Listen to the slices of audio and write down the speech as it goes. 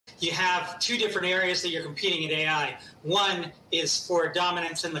you have two different areas that you're competing in AI. One is for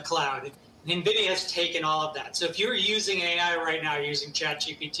dominance in the cloud. Nvidia has taken all of that. So if you're using AI right now, you're using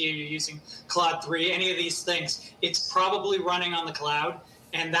ChatGPT, you're using Claude 3, any of these things, it's probably running on the cloud,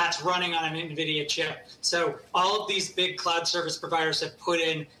 and that's running on an Nvidia chip. So all of these big cloud service providers have put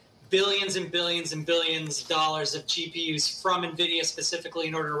in billions and billions and billions of dollars of GPUs from Nvidia specifically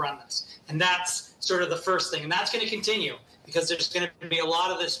in order to run this. And that's sort of the first thing. And that's going to continue because there's going to be a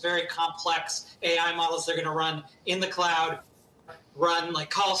lot of this very complex AI models that are going to run in the cloud, run like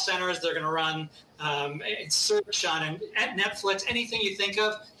call centers, they're going to run search on at Netflix, anything you think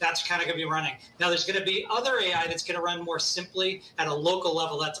of, that's kind of going to be running. Now, there's going to be other AI that's going to run more simply at a local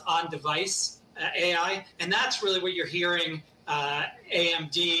level, that's on-device AI, and that's really what you're hearing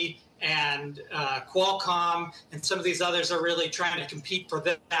AMD and Qualcomm and some of these others are really trying to compete for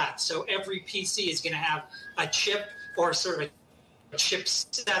that. So every PC is going to have a chip or sort of a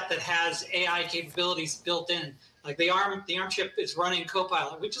chipset that has AI capabilities built in. Like the ARM chip is running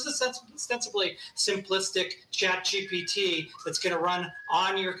Copilot, which is ostensibly simplistic ChatGPT that's going to run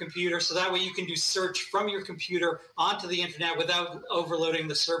on your computer, so that way you can do search from your computer onto the internet without overloading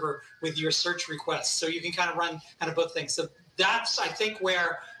the server with your search requests. So you can kind of run kind of both things. So that's, I think,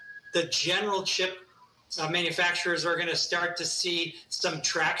 where the general chip manufacturers are going to start to see some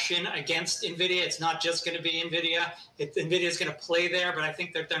traction against NVIDIA. It's not just going to be NVIDIA. NVIDIA is going to play there, but I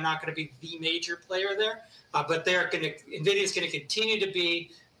think that they're not going to be the major player there. But NVIDIA is going to continue to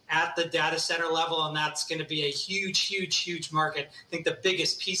be at the data center level, and that's going to be a huge, huge, huge market. I think the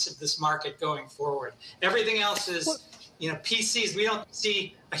biggest piece of this market going forward. Everything else is, PCs. We don't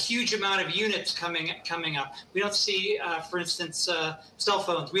see a huge amount of units coming up. We don't see, for instance, cell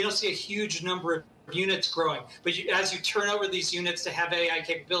phones. We don't see a huge number of units growing. But as you turn over these units to have AI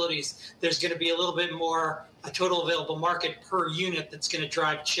capabilities, there's going to be a little bit more a total available market per unit that's going to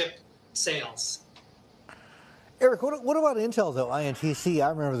drive chip sales. Eric, what about Intel, though, INTC? I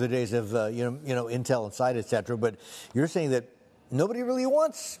remember the days of, Intel Inside, et cetera, but you're saying that nobody really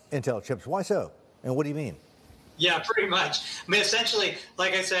wants Intel chips. Why so? And what do you mean? Yeah, pretty much. I mean, essentially,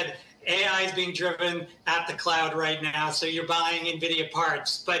 like I said, AI is being driven at the cloud right now, so you're buying NVIDIA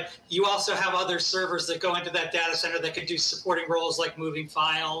parts. But you also have other servers that go into that data center that could do supporting roles like moving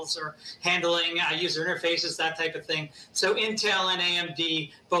files or handling user interfaces, that type of thing. So Intel and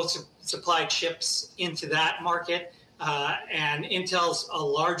AMD both supply chips into that market. And Intel's a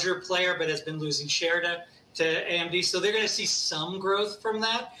larger player but has been losing share to AMD. So they're going to see some growth from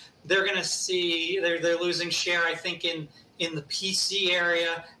that. They're going to see they're losing share, I think, in the PC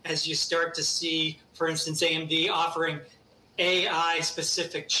area as you start to see, for instance, AMD offering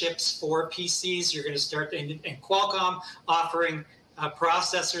AI-specific chips for PCs. You're going to start, and Qualcomm offering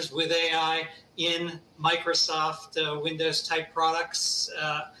processors with AI in Microsoft Windows-type products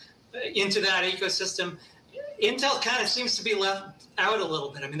into that ecosystem. Intel kind of seems to be left out a little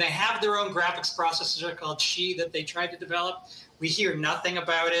bit. I mean, they have their own graphics processor called Qi that they tried to develop. We hear nothing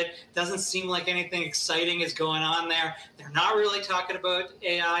about it. Doesn't seem like anything exciting is going on there. They're not really talking about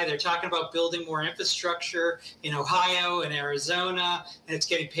AI. They're talking about building more infrastructure in Ohio and Arizona, and it's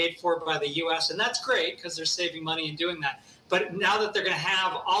getting paid for by the U.S., and that's great because they're saving money in doing that. But now that they're going to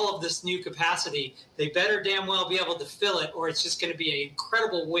have all of this new capacity, they better damn well be able to fill it, or it's just going to be an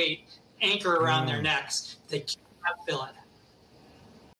incredible weight anchor around their necks. They can't fill it.